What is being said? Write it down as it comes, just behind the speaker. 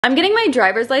I'm getting my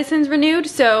driver's license renewed,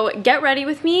 so get ready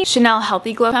with me. Chanel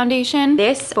Healthy Glow Foundation.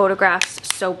 This photographs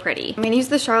so pretty. I'm gonna use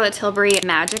the Charlotte Tilbury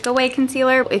Magic Away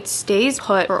Concealer. It stays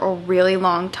put for a really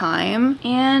long time.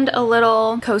 And a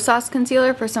little Kosas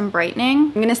concealer for some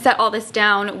brightening. I'm gonna set all this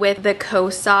down with the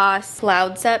Kosas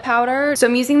Cloud Set powder. So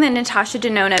I'm using the Natasha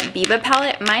Denona Biba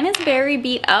palette. Mine is very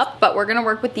beat up, but we're gonna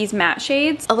work with these matte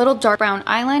shades. A little dark brown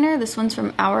eyeliner. This one's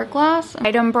from Hourglass.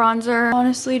 Item bronzer,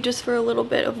 honestly just for a little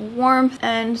bit of warmth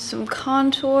and some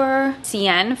contour.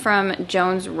 Cien from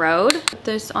Jones Road. Put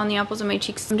this on the apples of my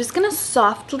cheeks. I'm just gonna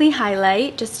softly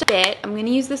highlight just a bit. I'm gonna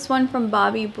use this one from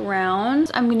Bobbi Brown.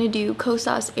 I'm gonna do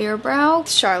Kosas Airbrow,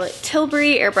 Charlotte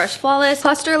Tilbury Airbrush Flawless,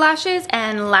 Cluster Lashes,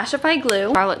 and Lashify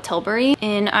Glue. Charlotte Tilbury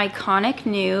in Iconic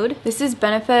Nude. This is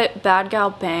Benefit Bad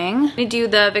Gal Bang. I'm gonna do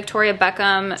the Victoria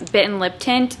Beckham Bitten Lip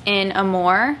Tint in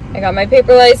Amore. I got my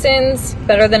paper license,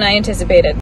 better than I anticipated.